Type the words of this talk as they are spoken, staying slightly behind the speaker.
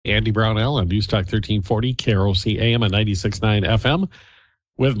Andy Brownell on News Talk 1340, KROC AM and 96.9 FM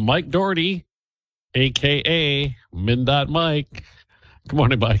with Mike Doherty, a.k.a. MnDOT Mike. Good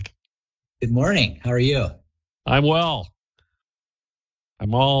morning, Mike. Good morning. How are you? I'm well.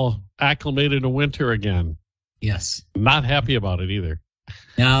 I'm all acclimated to winter again. Yes. Not happy about it either.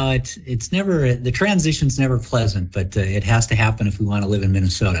 No, it's never, the transition's never pleasant, but it has to happen if we want to live in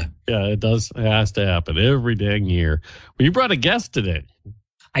Minnesota. Yeah, it does. It has to happen every dang year. Well, you brought a guest today.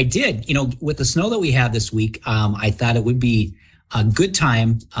 I did. With the snow that we had this week, I thought it would be a good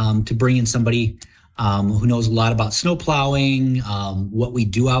time to bring in somebody who knows a lot about snow plowing, what we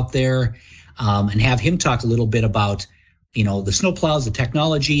do out there, and have him talk a little bit about, the snow plows, the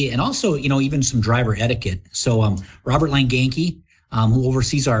technology, and also, even some driver etiquette. So Robert Langanke, who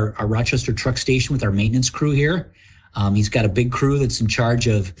oversees our Rochester truck station with our maintenance crew here. He's got a big crew that's in charge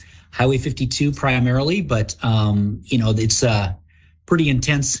of Highway 52 primarily, but, it's a pretty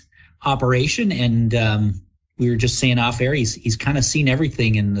intense operation. And we were just saying off air, he's kind of seen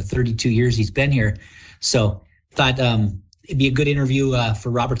everything in the 32 years he's been here. So thought it'd be a good interview for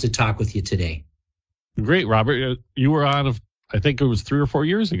Robert to talk with you today. Great, Robert. You were on, I think it was 3 or 4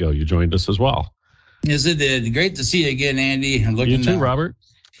 years ago. You joined us as well. Yes, it did. Great to see you again, Andy. I'm looking. You too, Robert.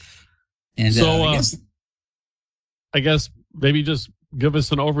 And so, I guess maybe just give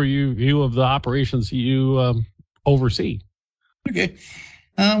us an overview of the operations you oversee. Okay.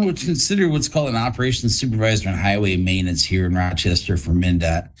 We'll consider what's called an operations supervisor on highway maintenance here in Rochester for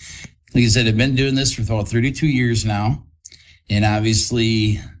MnDOT. Like I said, I've been doing this for about 32 years now. And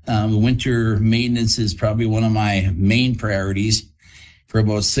obviously, winter maintenance is probably one of my main priorities for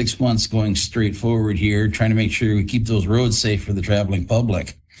about 6 months going straight forward here, trying to make sure we keep those roads safe for the traveling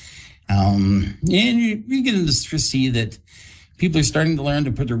public. And you get to see that people are starting to learn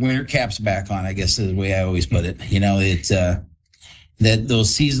to put their winter caps back on, I guess is the way I always put it. It's that those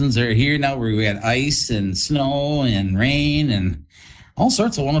seasons are here now where we had ice and snow and rain and all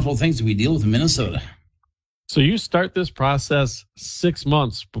sorts of wonderful things that we deal with in Minnesota. So you start this process 6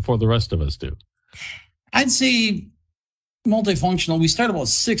 months before the rest of us do. I'd say multifunctional. We start about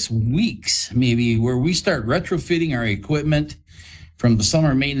 6 weeks, maybe, where we start retrofitting our equipment from the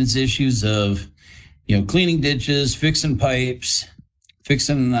summer maintenance issues of, cleaning ditches, fixing pipes,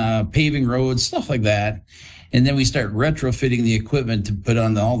 fixing paving roads, stuff like that. And then we start retrofitting the equipment to put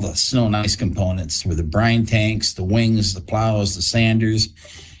on all the snow and ice components, with the brine tanks, the wings, the plows, the sanders,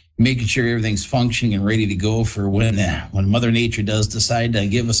 making sure everything's functioning and ready to go for when Mother Nature does decide to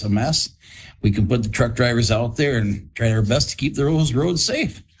give us a mess. We can put the truck drivers out there and try our best to keep those roads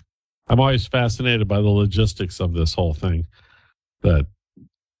safe. I'm always fascinated by the logistics of this whole thing, that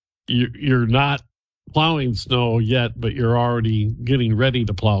you're not plowing snow yet, but you're already getting ready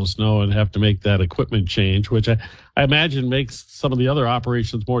to plow snow and have to make that equipment change, which I imagine makes some of the other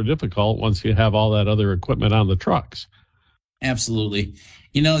operations more difficult once you have all that other equipment on the trucks. Absolutely.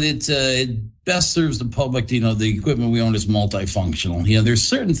 It best serves the public. The equipment we own is multifunctional. There's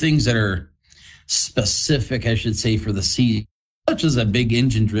certain things that are specific, I should say, for the season, such as a big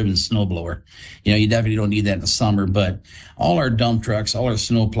engine-driven snowblower. You definitely don't need that in the summer, but all our dump trucks, all our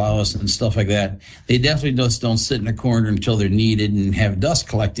snow plows and stuff like that, they definitely just don't sit in a corner until they're needed and have dust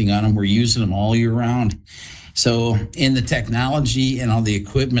collecting on them. We're using them all year round. So in the technology and all the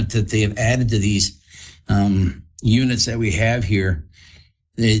equipment that they have added to these units that we have here,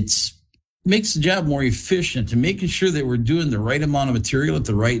 it makes the job more efficient and making sure that we're doing the right amount of material at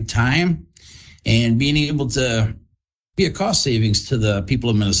the right time and being able to be a cost savings to the people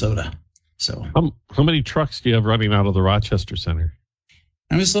of Minnesota. So how many trucks do you have running out of the Rochester Center?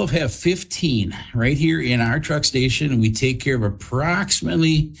 I myself have 15 right here in our truck station, and we take care of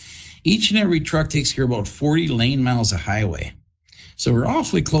approximately, each and every truck takes care of about 40 lane miles of highway. So we're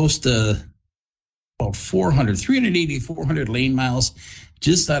awfully close to about 380, 400 lane miles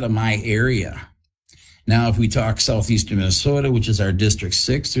just out of my area. Now, if we talk southeastern Minnesota, which is our District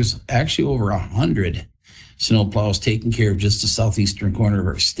 6, there's actually over 100 snow plows taking care of just the southeastern corner of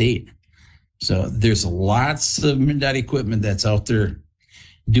our state. So there's lots of MnDOT equipment that's out there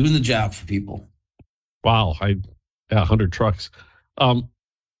doing the job for people. Wow, 100 trucks.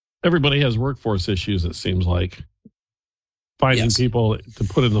 Everybody has workforce issues, it seems like. Finding people to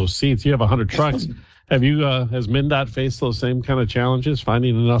put in those seats. You have 100 trucks. Has MnDOT faced those same kind of challenges,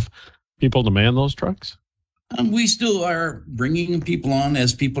 finding enough people to man those trucks? We still are bringing people on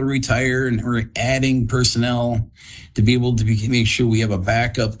as people retire, and we're adding personnel to be able to make sure we have a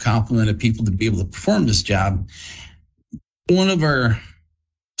backup complement of people to be able to perform this job. One of our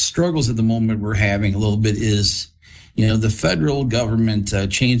struggles at the moment we're having a little bit is, the federal government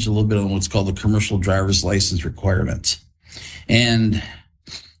changed a little bit on what's called the commercial driver's license requirements. And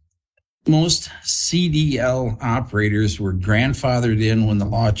Most CDL operators were grandfathered in when the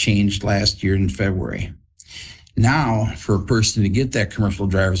law changed last year in February. Now, for a person to get that commercial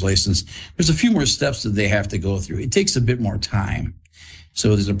driver's license, there's a few more steps that they have to go through. It takes a bit more time. So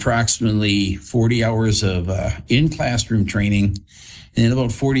there's approximately 40 hours of in-classroom training, and then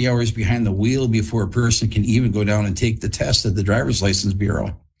about 40 hours behind the wheel before a person can even go down and take the test at the Driver's License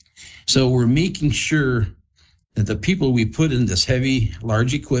Bureau. So we're making sure that the people we put in this heavy,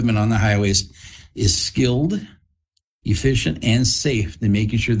 large equipment on the highways is skilled, efficient, and safe, and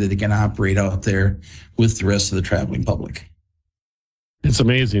making sure that they can operate out there with the rest of the traveling public. It's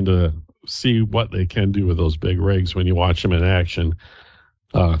amazing to see what they can do with those big rigs when you watch them in action.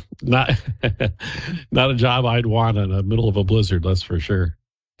 Not a job I'd want in the middle of a blizzard, that's for sure.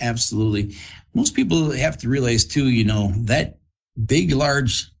 Absolutely. Most people have to realize too, that big,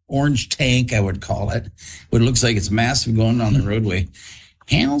 large orange tank, I would call it, what looks like it's massive going down the roadway,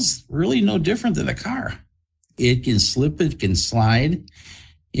 handles really no different than a car. It can slip, it can slide,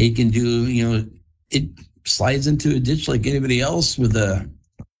 it can do, it slides into a ditch like anybody else with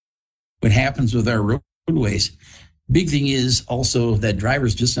what happens with our roadways. Big thing is also that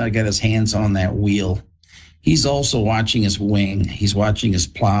driver's just not got his hands on that wheel. He's also watching his wing. He's watching his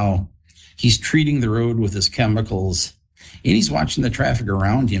plow. He's treating the road with his chemicals, and he's watching the traffic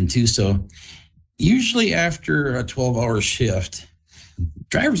around him too. So usually after a 12-hour shift,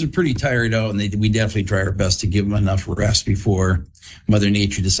 drivers are pretty tired out, and we definitely try our best to give them enough rest before Mother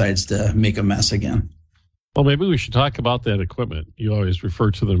Nature decides to make a mess again. Well, maybe we should talk about that equipment. You always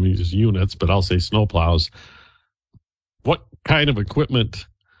refer to them as units, but I'll say snowplows. What kind of equipment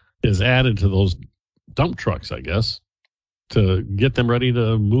is added to those dump trucks, I guess, to get them ready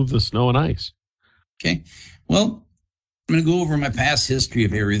to move the snow and ice? Okay. Well, I'm going to go over my past history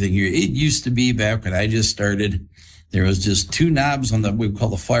of everything here. It used to be back when I just started, there was just two knobs on what we call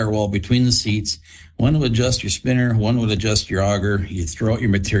the firewall between the seats. One would adjust your spinner, one would adjust your auger. You throw out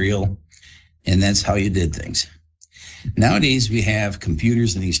your material, and that's how you did things. Nowadays, we have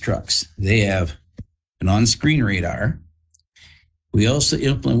computers in these trucks. They have an on-screen radar. We also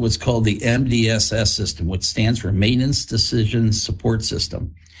implement what's called the MDSS system, which stands for Maintenance Decision Support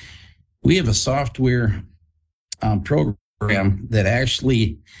System. We have a software program that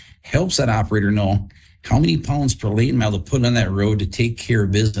actually helps that operator know how many pounds per lane mile to put on that road to take care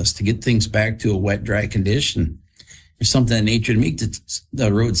of business, to get things back to a wet, dry condition, or something of nature to make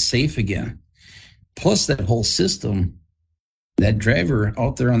the road safe again. Plus that whole system, that driver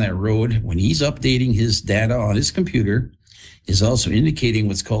out there on that road, when he's updating his data on his computer, is also indicating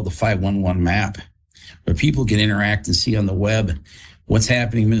what's called the 511 map, where people can interact and see on the web what's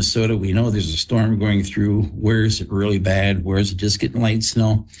happening in Minnesota. We know there's a storm going through. Where is it really bad? Where is it just getting light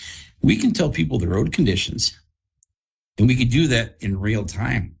snow? We can tell people the road conditions, and we could do that in real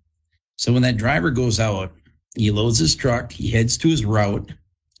time. So when that driver goes out, he loads his truck, he heads to his route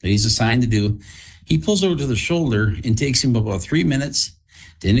that he's assigned to do. He pulls over to the shoulder and takes him about 3 minutes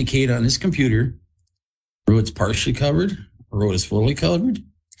to indicate on his computer, road's partially covered, road is fully covered.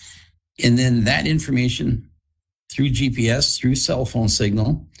 And then that information through GPS, through cell phone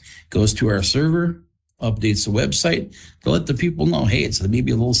signal, goes to our server, updates the website to let the people know, hey, it's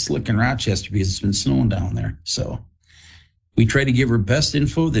maybe a little slick in Rochester because it's been snowing down there. So we try to give her best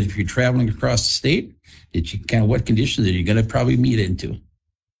info that if you're traveling across the state, that you kind of what conditions that you're going to probably meet into.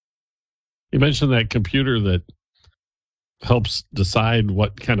 You mentioned that computer that helps decide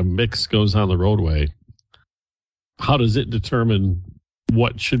what kind of mix goes on the roadway. How does it determine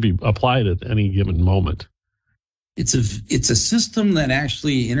what should be applied at any given moment? It's a system that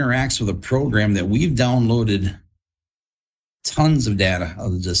actually interacts with a program that we've downloaded tons of data,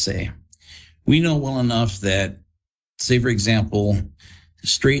 I'll just say. We know well enough that, say, for example,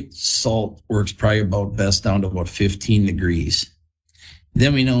 straight salt works probably about best down to about 15 degrees.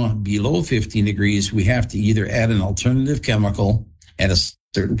 Then we know below 15 degrees, we have to either add an alternative chemical at a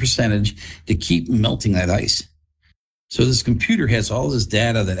certain percentage to keep melting that ice. So this computer has all this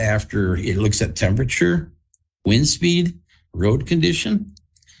data that after it looks at temperature, wind speed, road condition,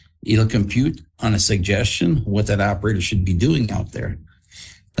 it'll compute on a suggestion what that operator should be doing out there.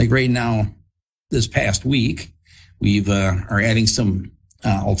 Like right now, this past week, we've are adding some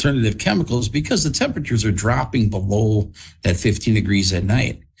alternative chemicals because the temperatures are dropping below that 15 degrees at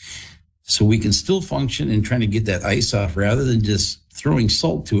night. So we can still function in trying to get that ice off rather than just throwing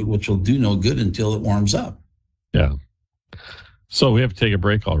salt to it, which will do no good until it warms up. Yeah. So we have to take a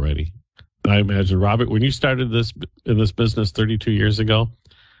break already. I imagine, Robert, when you started in this business 32 years ago,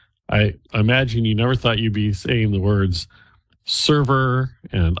 I imagine you never thought you'd be saying the words, server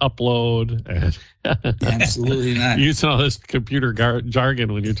and upload and Absolutely not. using all this computer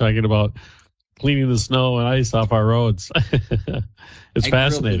jargon when you're talking about cleaning the snow and ice off our roads. It's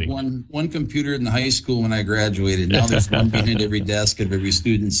fascinating. Grew up with one computer in the high school when I graduated. Now there's one behind every desk of every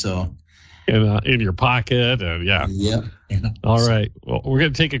student. So in your pocket, and yeah. Yep. All right. Well, we're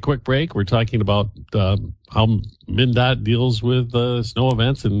going to take a quick break. We're talking about how MnDOT deals with snow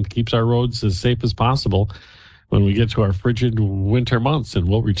events and keeps our roads as safe as possible when we get to our frigid winter months. And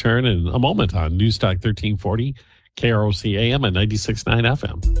we'll return in a moment on Newstalk 1340, KROC AM and 96.9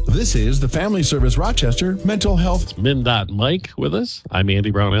 FM. This is the Family Service Rochester Mental Health. It's MnDOT Mike with us. I'm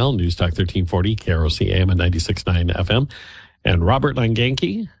Andy Brownell, Newstalk 1340, KROC AM and 96.9 FM. And Robert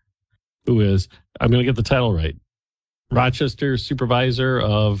Langanke, who is, I'm going to get the title right, Rochester Supervisor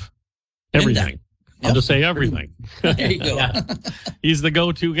of Everything. Yep. I'll just say everything. There you go. Yeah. He's the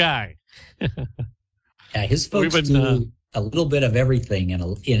go-to guy. Yeah, his folks We've been, do a little bit of everything,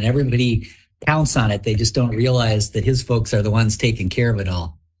 and everybody counts on it. They just don't realize that his folks are the ones taking care of it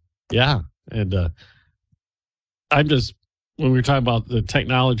all. Yeah. And I'm just, when we were talking about the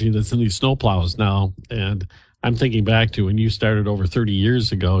technology that's in these snowplows now, and I'm thinking back to when you started over 30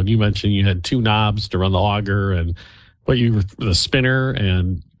 years ago, and you mentioned you had 2 knobs to run the auger and the spinner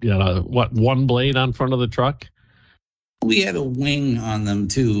and one blade on front of the truck. We had a wing on them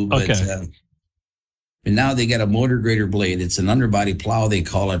too, but Okay. And now they got a motor grader blade. It's an underbody plow, they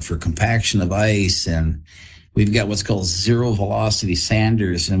call it, for compaction of ice. And we've got what's called zero velocity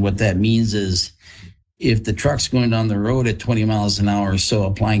sanders. And what that means is if the truck's going down the road at 20 miles an hour or so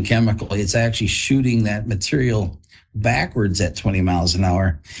applying chemical, it's actually shooting that material backwards at 20 miles an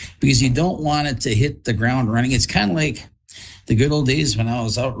hour because you don't want it to hit the ground running. It's kind of like the good old days when I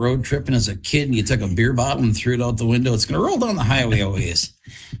was out road tripping as a kid and you took a beer bottle and threw it out the window. It's going to roll down the highway always.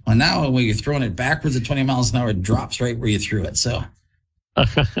 Well, now when you're throwing it backwards at 20 miles an hour, it drops right where you threw it. So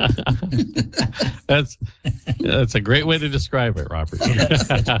That's a great way to describe it, Robert.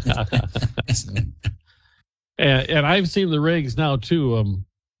 And I've seen the rigs now too.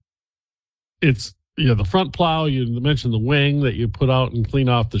 It's the front plow. You mentioned the wing that you put out and clean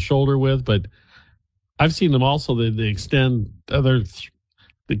off the shoulder with, but I've seen them also. They extend other.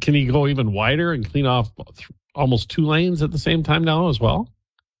 Can you go even wider and clean off almost 2 lanes at the same time now as well?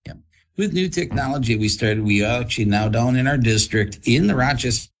 Yeah. With new technology, we actually now down in our district in the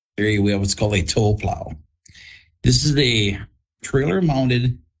Rochester area, we have what's called a tow plow. This is a trailer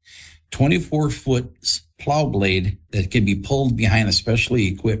mounted 24-foot plow blade that can be pulled behind a specially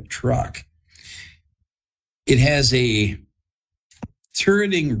equipped truck. It has a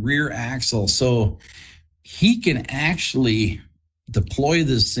turreting rear axle, so he can actually deploy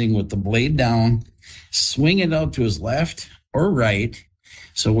this thing with the blade down, swing it out to his left or right.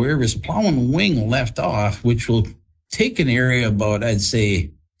 So wherever his plowing wing left off, which will take an area about, I'd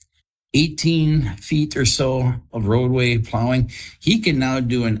say, 18 feet or so of roadway plowing, he can now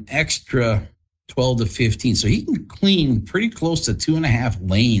do an extra 12 to 15. So he can clean pretty close to 2.5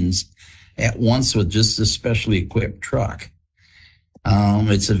 lanes at once with just a specially equipped truck.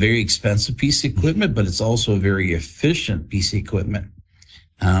 It's a very expensive piece of equipment, but it's also a very efficient piece of equipment.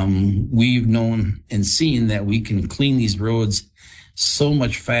 We've known and seen that we can clean these roads so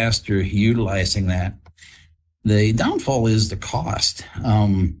much faster utilizing that. The downfall is the cost.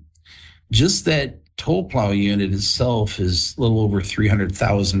 Just that tow plow unit itself is a little over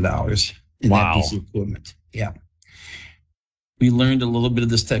 $300,000 in that piece of equipment. Yeah. We learned a little bit of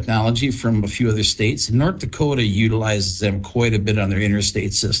this technology from a few other states. North Dakota utilizes them quite a bit on their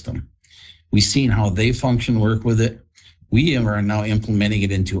interstate system. We've seen how they function, work with it. We are now implementing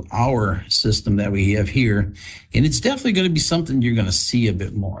it into our system that we have here. And it's definitely going to be something you're going to see a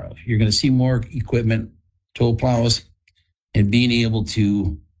bit more of. You're going to see more equipment, tow plows, and being able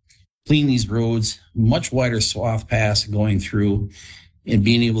to clean these roads, much wider swath paths going through, and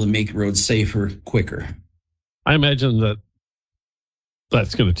being able to make roads safer, quicker. I imagine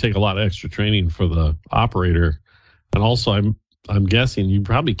that's going to take a lot of extra training for the operator. And also, I'm guessing you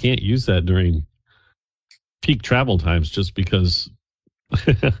probably can't use that during peak travel times just because.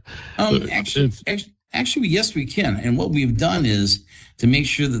 Actually, yes, we can. And what we've done is to make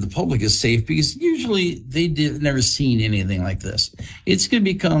sure that the public is safe, because usually they've never seen anything like this. It's going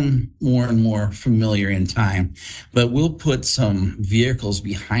to become more and more familiar in time, but we'll put some vehicles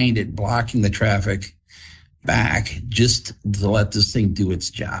behind it blocking the traffic back just to let this thing do its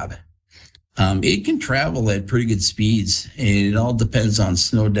job. It can travel at pretty good speeds, and it all depends on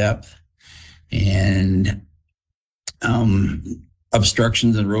snow depth and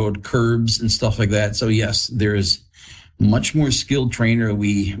obstructions in the road, curbs and stuff like that. So yes, there's much more skilled trainer.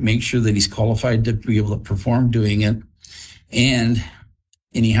 We make sure that he's qualified to be able to perform doing it. And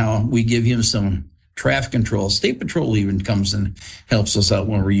anyhow, we give him some traffic control. State Patrol even comes and helps us out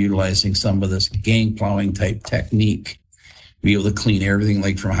when we're utilizing some of this gang plowing type technique. Be able to clean everything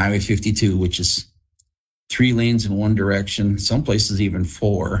like from Highway 52, which is 3 lanes in one direction, some places even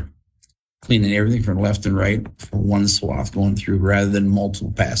 4, cleaning everything from left and right for one swath going through rather than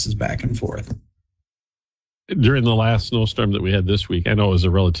multiple passes back and forth. During the last snowstorm that we had this week, I know it was a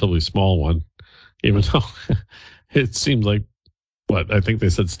relatively small one, even though it seemed like, I think they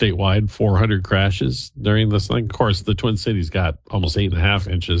said statewide 400 crashes during this thing. Of course, the Twin Cities got almost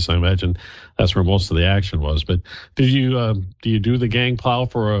 8.5 inches. I imagine that's where most of the action was. But do you do the gang plow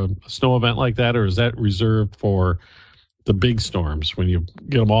for a snow event like that, or is that reserved for the big storms when you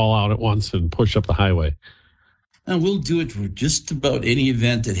get them all out at once and push up the highway? And we'll do it for just about any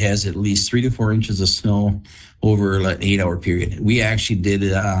event that has at least 3 to 4 inches of snow over an 8-hour period. We actually did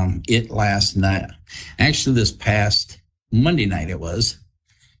it last night. Actually, this past Monday night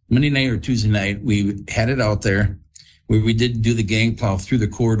Monday night or Tuesday night, we had it out there where we did do the gang plow through the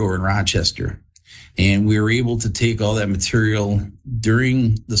corridor in Rochester. And we were able to take all that material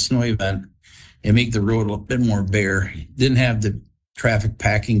during the snow event and make the road a bit more bare. Didn't have the traffic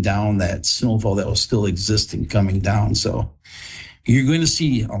packing down that snowfall that was still existing coming down. So you're going to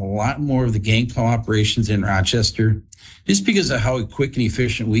see a lot more of the gang plow operations in Rochester just because of how quick and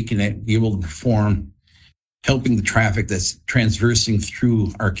efficient we can be able to perform, helping the traffic that's transversing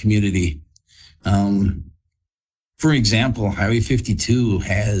through our community. For example, Highway 52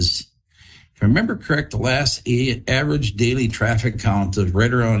 has, if I remember correct, the last average daily traffic count of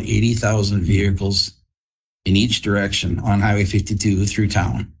right around 80,000 vehicles in each direction on Highway 52 through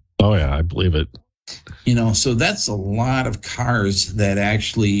town. Oh, yeah, I believe it. So that's a lot of cars that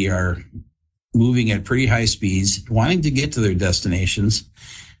actually are moving at pretty high speeds, wanting to get to their destinations.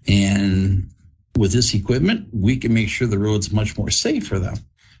 And with this equipment, we can make sure the road's much more safe for them.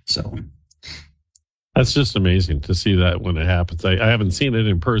 So that's just amazing to see that when it happens. I haven't seen it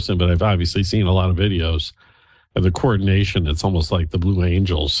in person, but I've obviously seen a lot of videos of the coordination. It's almost like the Blue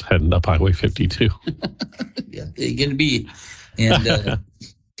Angels heading up Highway 52. Yeah, it can be. And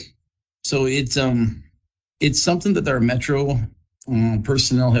so it's something that our Metro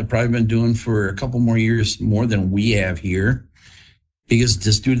personnel have probably been doing for a couple more years, more than we have here, because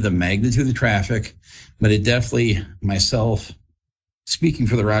just due to the magnitude of the traffic. But it definitely, myself, speaking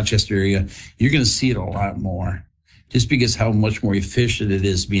for the Rochester area, you're going to see it a lot more just because how much more efficient it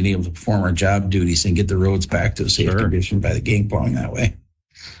is being able to perform our job duties and get the roads back to a safe condition by the gang plowing that way.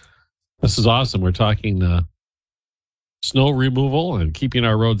 This is awesome. We're talking snow removal and keeping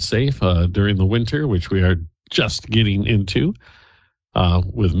our roads safe during the winter, which we are just getting into.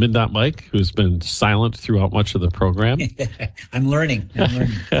 With MnDOT Mike, who's been silent throughout much of the program. I'm learning.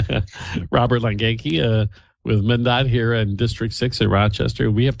 Robert Langenke with MnDOT here in District 6 at Rochester.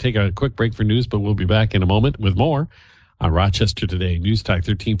 We have to take a quick break for news, but we'll be back in a moment with more on Rochester Today. News Talk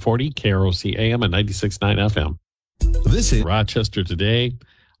 1340, KROC AM and 96.9 FM. This is Rochester Today.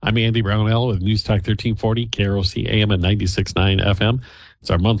 I'm Andy Brownell with News Talk 1340, KROC AM and 96.9 FM.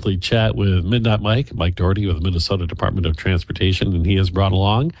 It's our monthly chat with MnDOT Mike Doherty with the Minnesota Department of Transportation, and he has brought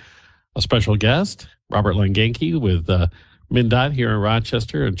along a special guest, Robert Langenke with MnDOT here in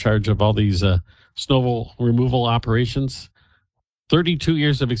Rochester, in charge of all these snow removal operations. 32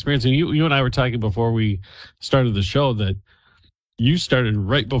 years of experience. And you and I were talking before we started the show that you started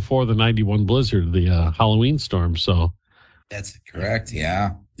right before the 91 blizzard, the Halloween storm. So that's correct.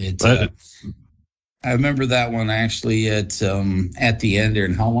 Yeah. I remember that one actually at the end there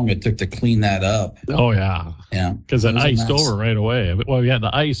and how long it took to clean that up. Oh, yeah. Yeah. Because it iced over right away. Well, we had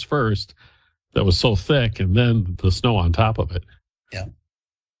the ice first that was so thick and then the snow on top of it. Yeah.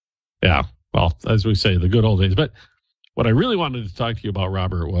 Yeah. Well, as we say, the good old days. But what I really wanted to talk to you about,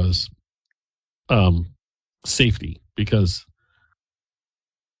 Robert, was safety, because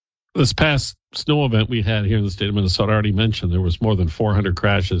this past snow event we had here in the state of Minnesota, I already mentioned there was more than 400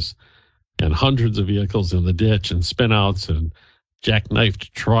 crashes and hundreds of vehicles in the ditch and spinouts and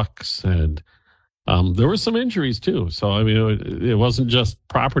jackknifed trucks. And there were some injuries too. So, I mean, it wasn't just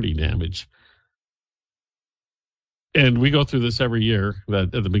property damage. And we go through this every year,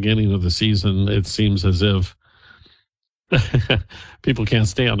 that at the beginning of the season, it seems as if people can't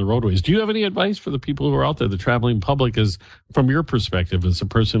stay on the roadways. Do you have any advice for the people who are out there, the traveling public, as from your perspective, as a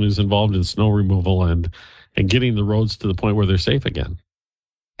person who's involved in snow removal and getting the roads to the point where they're safe again?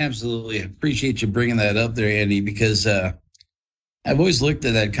 Absolutely. I appreciate you bringing that up there, Andy, because I've always looked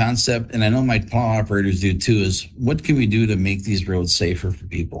at that concept, and I know my plow operators do too, is what can we do to make these roads safer for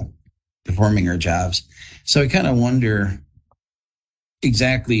people performing our jobs? So I kind of wonder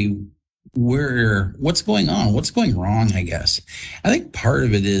exactly what's going on, what's going wrong, I guess. I think part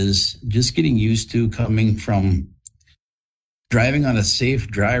of it is just getting used to coming from driving on a safe,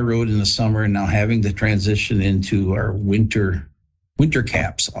 dry road in the summer and now having to transition into our winter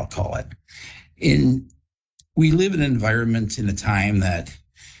caps, I'll call it. We live in an environment in a time that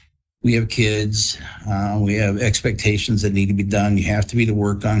we have kids, we have expectations that need to be done. You have to be to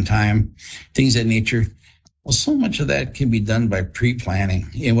work on time, things of that nature. Well, so much of that can be done by pre-planning.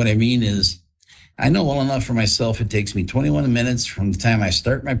 And what I mean is, I know well enough for myself, it takes me 21 minutes from the time I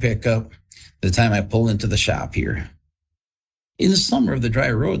start my pickup to the time I pull into the shop here. In the summer of the dry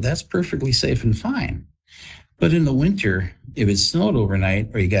road, that's perfectly safe and fine. But in the winter, if it snowed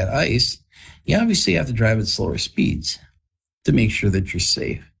overnight or you got ice, you obviously have to drive at slower speeds to make sure that you're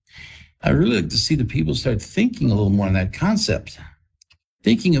safe. I really like to see the people start thinking a little more on that concept.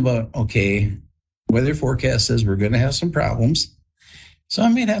 Thinking about, okay, weather forecast says we're going to have some problems, so I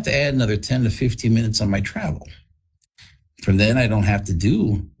may have to add another 10 to 15 minutes on my travel. From then, I don't have to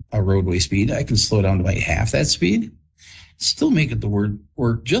do a roadway speed. I can slow down to like half that speed, still make it the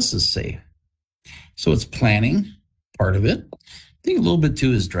work just as safe. So it's planning, part of it. I think a little bit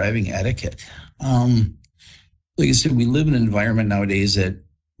too is driving etiquette. Like I said, we live in an environment nowadays that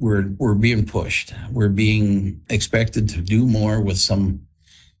we're being pushed. We're being expected to do more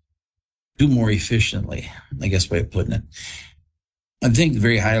do more efficiently, I guess way of putting it. I think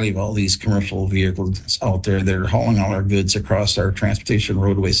very highly of all these commercial vehicles out there that are hauling all our goods across our transportation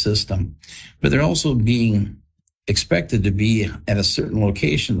roadway system, but they're also being expected to be at a certain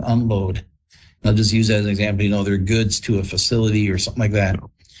location, unload. And I'll just use that as an example, their goods to a facility or something like that.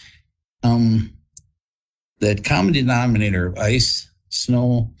 That common denominator of ice,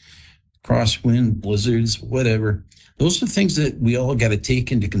 snow, crosswind, blizzards, whatever, those are things that we all got to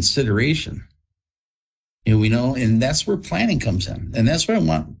take into consideration. And that's where planning comes in. And that's what I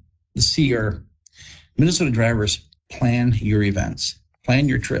want to see our Minnesota drivers plan your events, plan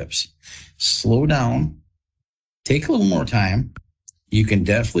your trips, slow down, take a little more time. You can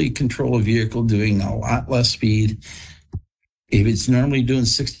definitely control a vehicle doing a lot less speed. If it's normally doing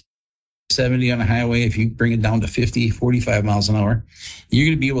 60, 70 on a highway, if you bring it down to 50, 45 miles an hour, you're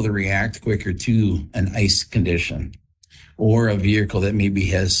going to be able to react quicker to an ice condition or a vehicle that maybe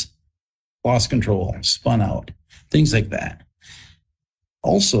has lost control, spun out, things like that.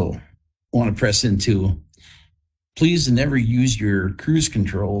 Also, want to press into, please never use your cruise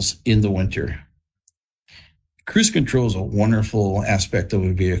controls in the winter. Cruise control is a wonderful aspect of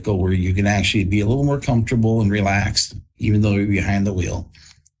a vehicle where you can actually be a little more comfortable and relaxed, even though you're behind the wheel.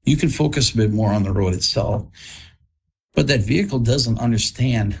 You can focus a bit more on the road itself, but that vehicle doesn't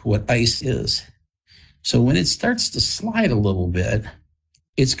understand what ice is. So when it starts to slide a little bit,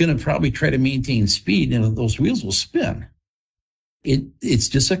 it's going to probably try to maintain speed and those wheels will spin. It's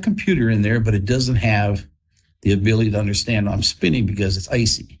just a computer in there, but it doesn't have the ability to understand I'm spinning because it's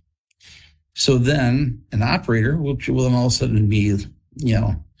icy. So then an operator will then all of a sudden be,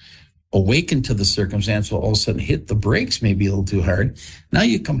 awakened to the circumstance, will all of a sudden hit the brakes maybe a little too hard. Now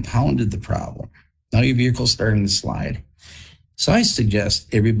you compounded the problem. Now your vehicle's starting to slide. So I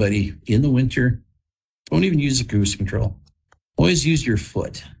suggest everybody in the winter, don't even use the cruise control. Always use your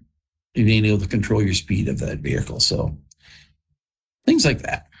foot in being able to control your speed of that vehicle. So things like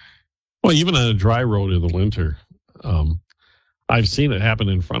that. Well, even on a dry road in the winter, I've seen it happen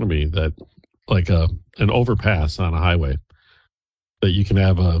in front of me that like an overpass on a highway that you can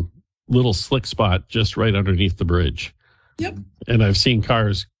have a little slick spot just right underneath the bridge. Yep. And I've seen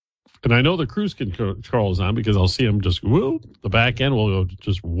cars, and I know the cruise control is on because I'll see them just, the back end will go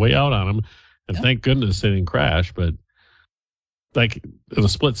just way out on them. And Yep. Thank goodness they didn't crash, but like in a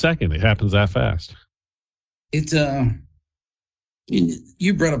split second, it happens that fast.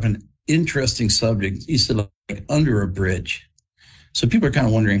 You brought up an interesting subject. You said like under a bridge. So people are kind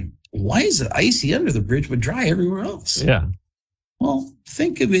of wondering, why is it icy under the bridge but dry everywhere else? Yeah. Well,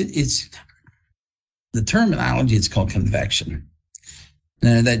 think of it. It's the terminology. It's called convection.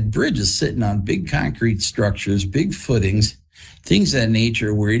 Now that bridge is sitting on big concrete structures, big footings, things of that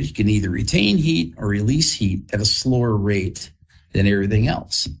nature where it can either retain heat or release heat at a slower rate than everything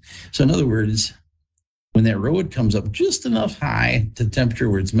else. So in other words, when that road comes up just enough high to the temperature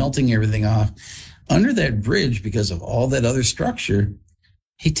where it's melting everything off, under that bridge, because of all that other structure,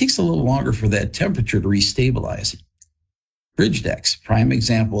 it takes a little longer for that temperature to restabilize. Bridge decks, prime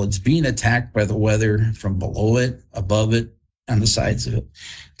example, it's being attacked by the weather from below it, above it, on the sides of it.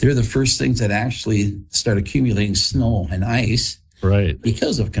 They're the first things that actually start accumulating snow and ice, Right.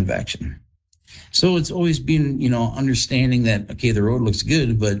 because of convection. So it's always been, understanding that, okay, the road looks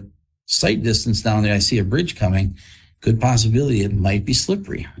good, but sight distance down there, I see a bridge coming, good possibility it might be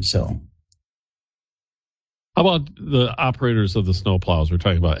slippery. So How about the operators of the snowplows? We're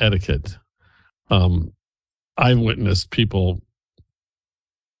talking about etiquette. I've witnessed people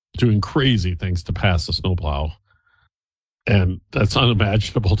doing crazy things to pass a snowplow, and that's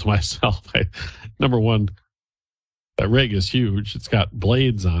unimaginable to myself. Number one, that rig is huge. It's got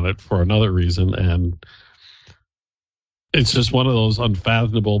blades on it for another reason, and it's just one of those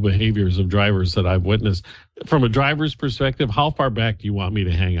unfathomable behaviors of drivers that I've witnessed. From a driver's perspective, how far back do you want me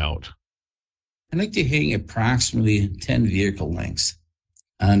to hang out? I like to hang approximately 10 vehicle lengths.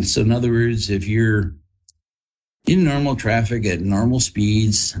 And so in other words, if you're in normal traffic at normal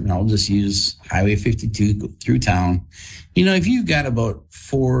speeds, and I'll just use Highway 52 through town, if you've got about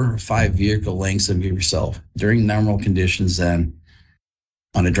 4 or 5 vehicle lengths of yourself during normal conditions, then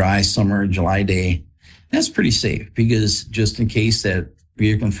on a dry summer, July day, that's pretty safe, because just in case that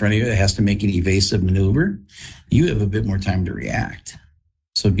vehicle in front of you has to make an evasive maneuver, you have a bit more time to react.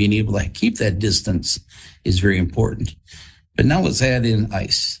 So being able to keep that distance is very important. But now let's add in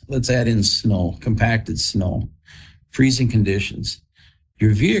ice. Let's add in snow, compacted snow, freezing conditions.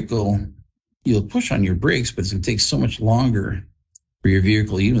 Your vehicle, you'll push on your brakes, but it's going to take so much longer for your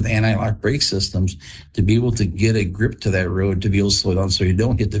vehicle, even with anti-lock brake systems, to be able to get a grip to that road, to be able to slow down so you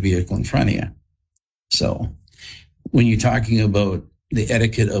don't hit the vehicle in front of you. So when you're talking about the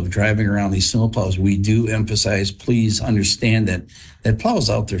etiquette of driving around these snowplows, we do emphasize, please understand that plow's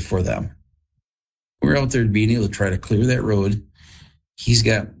out there for them. We're out there being able to try to clear that road. He's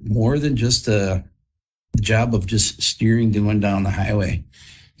got more than just a job of just steering going down the highway.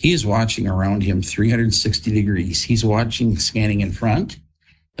 He is watching around him 360 degrees. He's watching, scanning in front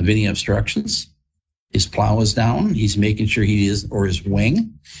of any obstructions. His plow is down. He's making sure he is, or his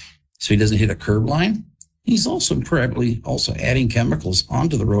wing, so he doesn't hit a curb line. He's also probably adding chemicals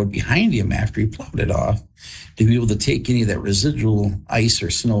onto the road behind him after he plowed it off to be able to take any of that residual ice or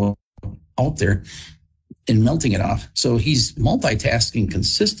snow out there and melting it off. So he's multitasking,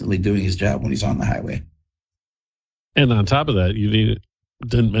 consistently doing his job when he's on the highway. And on top of that, you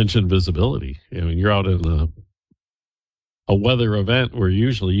didn't mention visibility. You're out in a weather event where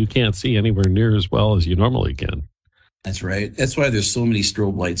usually you can't see anywhere near as well as you normally can. That's right. That's why there's so many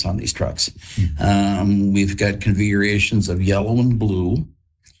strobe lights on these trucks. We've got configurations of yellow and blue,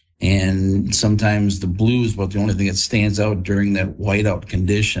 and sometimes the blue is about the only thing that stands out during that whiteout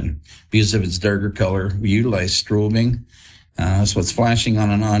condition, because if it's darker color, we utilize strobing. So it's flashing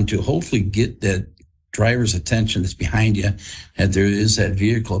on and on to hopefully get that driver's attention that's behind you, that there is that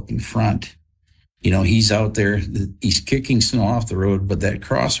vehicle up in front. He's out there, he's kicking snow off the road, but that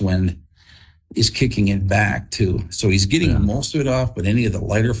crosswind is kicking it back too. So he's getting most of it off, but any of the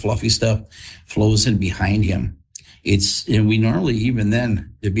lighter, fluffy stuff flows in behind him. And we normally, even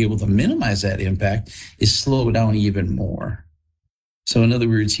then, to be able to minimize that impact, is slow down even more. So in other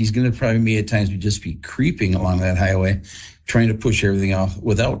words, he's going to probably at times just be creeping along that highway, trying to push everything off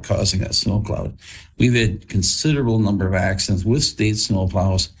without causing that snow cloud. We've had considerable number of accidents with state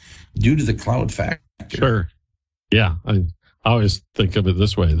snowplows due to the cloud factor. Sure. Yeah. I always think of it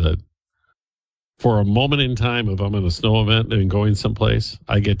this way, that for a moment in time, if I'm in a snow event and going someplace,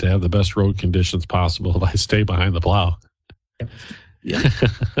 I get to have the best road conditions possible if I stay behind the plow. Yeah.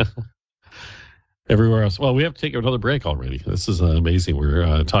 Everywhere else. Well, we have to take another break already. This is amazing.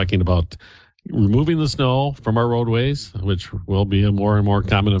 We're talking about removing the snow from our roadways, which will be a more and more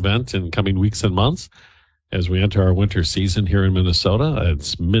common event in coming weeks and months as we enter our winter season here in Minnesota.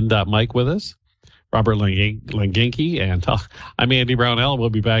 It's MnDOT Mike with us, Robert Langenke, and I'm Andy Brownell.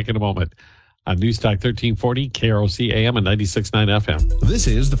 We'll be back in a moment on News Talk 1340, KROC AM and 96.9 FM. This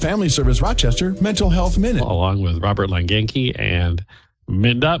is the Family Service Rochester Mental Health Minute. Along with Robert Langenke and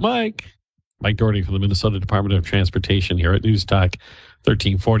MnDOT Mike Doherty from the Minnesota Department of Transportation here at News Talk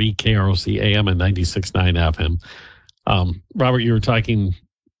 1340, KROC AM and 96.9 FM. Robert, you were talking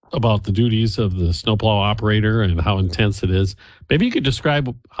about the duties of the snowplow operator and how intense it is. Maybe you could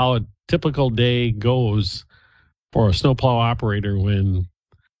describe how a typical day goes for a snowplow operator when,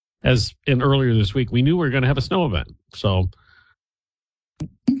 as in earlier this week, we knew we were going to have a snow event. So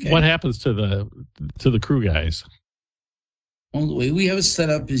what happens to the crew guys? Well, the way we have it set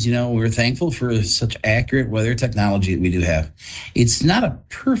up is, we're thankful for such accurate weather technology that we do have. It's not a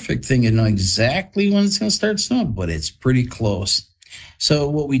perfect thing to know exactly when it's going to start snowing, but it's pretty close. So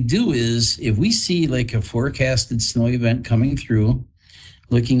what we do is, if we see like a forecasted snow event coming through,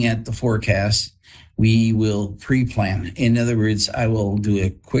 looking at the forecast, we will pre-plan. In other words, I will do a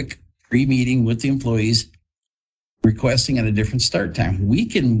quick pre-meeting with the employees requesting at a different start time. We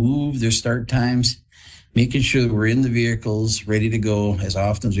can move their start times, making sure that we're in the vehicles, ready to go as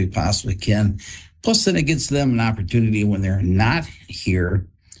often as we possibly can. Plus, then it gives them an opportunity when they're not here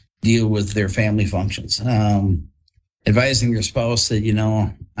deal with their family functions. Advising their spouse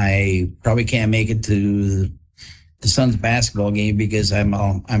that, I probably can't make it to the son's basketball game because I'm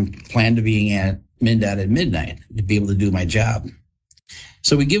planned to be at MnDOT at midnight to be able to do my job.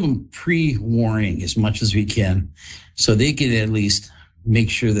 So we give them pre-warning as much as we can so they can at least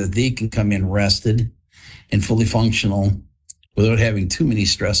make sure that they can come in rested and fully functional without having too many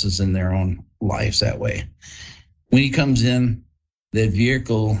stresses in their own lives that way. When he comes in, that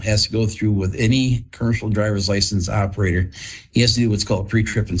vehicle has to go through with any commercial driver's license operator. He has to do what's called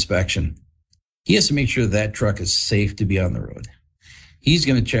pre-trip inspection. He has to make sure that truck is safe to be on the road. He's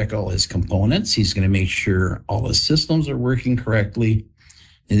going to check all his components. He's going to make sure all his systems are working correctly.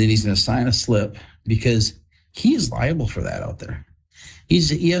 And then he's going to sign a slip because he is liable for that out there.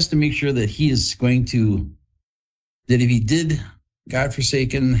 He has to make sure that that if he did, God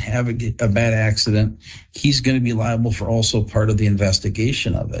forsaken, have a bad accident, he's going to be liable for also part of the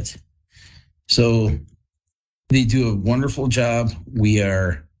investigation of it. So they do a wonderful job. We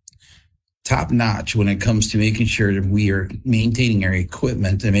are top notch when it comes to making sure that we are maintaining our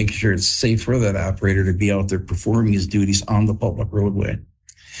equipment and making sure it's safe for that operator to be out there performing his duties on the public roadway.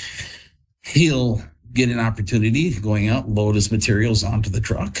 He'll get an opportunity going out, load his materials onto the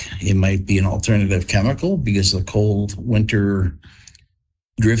truck. It might be an alternative chemical because of the cold winter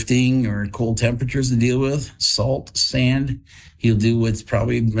drifting or cold temperatures to deal with, salt, sand. He'll do what's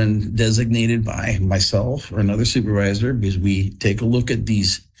probably been designated by myself or another supervisor because we take a look at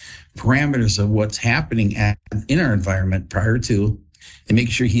these parameters of what's happening in our environment prior to and make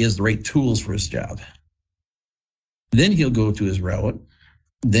sure he has the right tools for his job. Then he'll go to his route.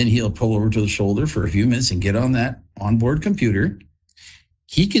 Then he'll pull over to the shoulder for a few minutes and get on that onboard computer.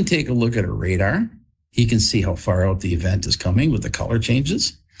 He can take a look at a radar. He can see how far out the event is coming with the color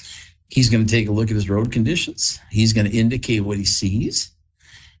changes. He's going to take a look at his road conditions. He's going to indicate what he sees.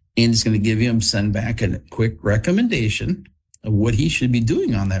 And it's going to give him, send back a quick recommendation of what he should be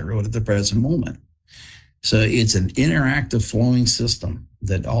doing on that road at the present moment. So it's an interactive flowing system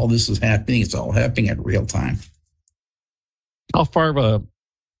that all this is happening. It's all happening at real time. How far of a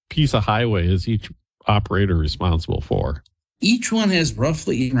piece of highway is each operator responsible for? Each one has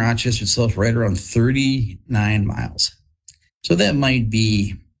roughly in Rochester itself right around 39 miles. So that might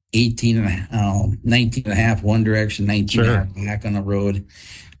be 19 and a half one direction, 19 and a half back on the road.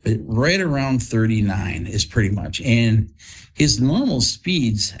 But right around 39 is pretty much. And his normal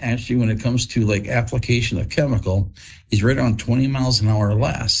speeds, actually, when it comes to like application of chemical, is right around 20 miles an hour or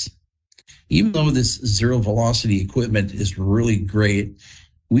less. Even though this zero velocity equipment is really great,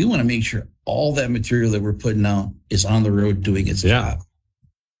 we want to make sure all that material that we're putting out is on the road doing its job.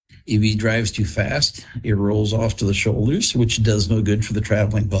 If he drives too fast, it rolls off to the shoulders, which does no good for the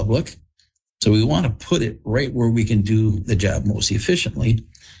traveling public. So we want to put it right where we can do the job most efficiently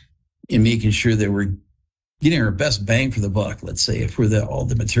and making sure that we're getting our best bang for the buck, let's say, for all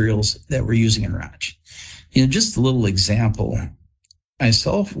the materials that we're using in Roch. Just a little example.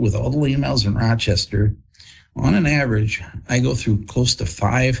 Myself, with all the lane miles in Rochester, on an average, I go through close to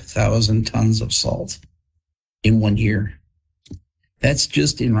 5,000 tons of salt in 1 year. That's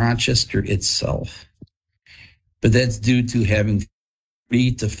just in Rochester itself. But that's due to having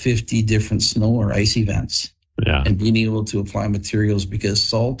 30 to 50 different snow or ice events. And being able to apply materials because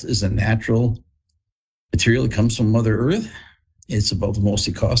salt is a natural material that comes from Mother Earth. It's about the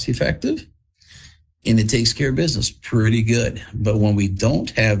most cost effective and it takes care of business pretty good. But when we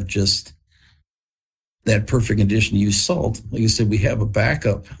don't have just that perfect condition to use salt, like I said, we have a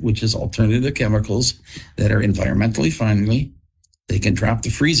backup, which is alternative chemicals that are environmentally friendly. They can drop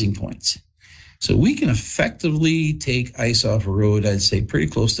the freezing points. So we can effectively take ice off a road, I'd say pretty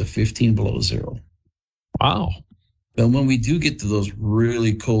close to 15 below zero. Wow. But when we do get to those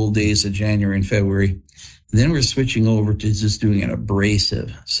really cold days of January and February, then we're switching over to just doing an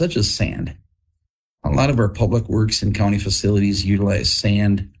abrasive, such as sand. A lot of our public works and county facilities utilize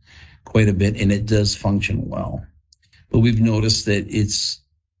sand quite a bit, and it does function well. But we've noticed that it's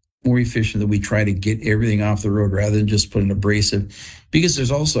more efficient that we try to get everything off the road rather than just put an abrasive, because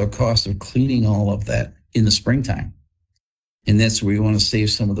there's also a cost of cleaning all of that in the springtime. And that's where we want to save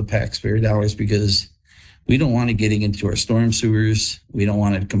some of the taxpayer dollars, because we don't want it getting into our storm sewers. We don't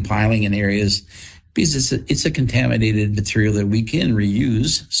want it compiling in areas, because it's a contaminated material that we can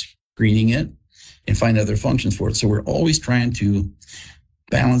reuse, screening it, and find other functions for it. So we're always trying to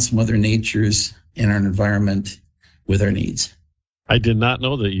balance Mother Nature's and our environment with our needs. I did not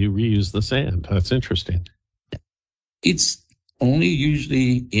know that you reuse the sand. That's interesting. It's only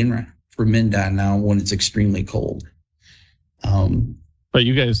usually in for MnDOT now when it's extremely cold. But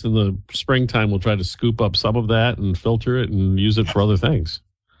you guys in the springtime will try to scoop up some of that and filter it and use it for other things.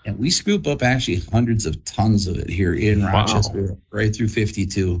 And we scoop up actually hundreds of tons of it here in Rochester, right through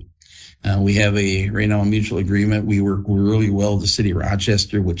 52. We have right now a mutual agreement. We work really well with the city of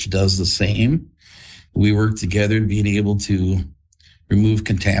Rochester, which does the same. We work together to being able to remove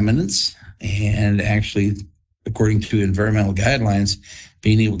contaminants and actually, according to environmental guidelines,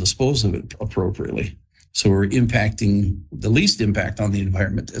 being able to dispose of it appropriately. So we're impacting the least impact on the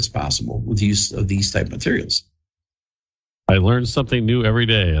environment as possible with use of these type materials. I learn something new every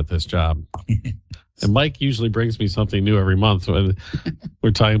day at this job. And Mike usually brings me something new every month when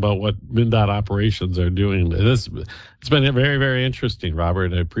we're talking about what MnDOT operations are doing. It's been very, very interesting,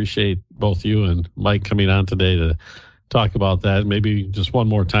 Robert. I appreciate both you and Mike coming on today to talk about that. Maybe just one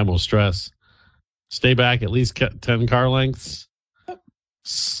more time we'll stress. Stay back at least 10 car lengths.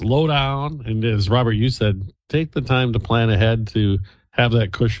 Slow down. And as Robert, you said, take the time to plan ahead to have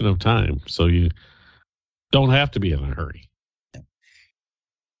that cushion of time so you don't have to be in a hurry.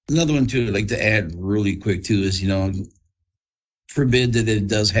 Another one, too, I'd like to add really quick, too, is, forbid that it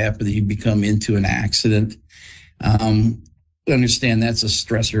does happen that you become into an accident. Understand that's a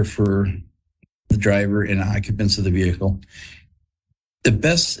stressor for the driver and occupants of the vehicle. The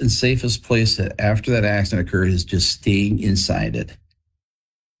best and safest place after that accident occurred is just staying inside it.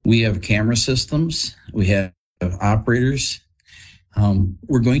 We have camera systems. We have operators.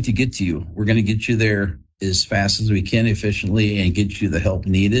 We're going to get to you. We're going to get you there as fast as we can efficiently and get you the help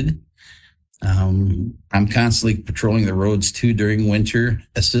needed. I'm constantly patrolling the roads too during winter,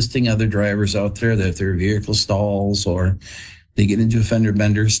 assisting other drivers out there that if their vehicle stalls or they get into a fender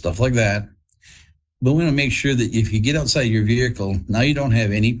bender, stuff like that. But we want to make sure that if you get outside your vehicle, now you don't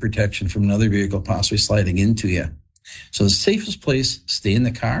have any protection from another vehicle possibly sliding into you. So the safest place, stay in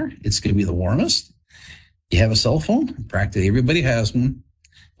the car. It's going to be the warmest. You have a cell phone, practically everybody has one.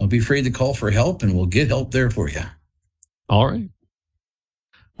 Don't be afraid to call for help, and we'll get help there for you. All right.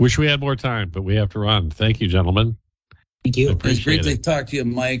 Wish we had more time, but we have to run. Thank you, gentlemen. Thank you. It's great to talk to you,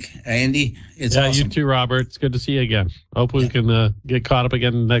 Mike. Andy, it's awesome. You too, Robert. It's good to see you again. Hope we can get caught up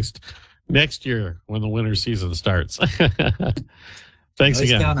again next year when the winter season starts. Thanks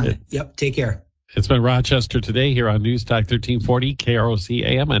again. Yep. Take care. It's been Rochester Today here on News Talk 1340, KROC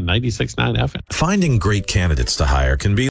AM and 96.9 FM. Finding great candidates to hire can be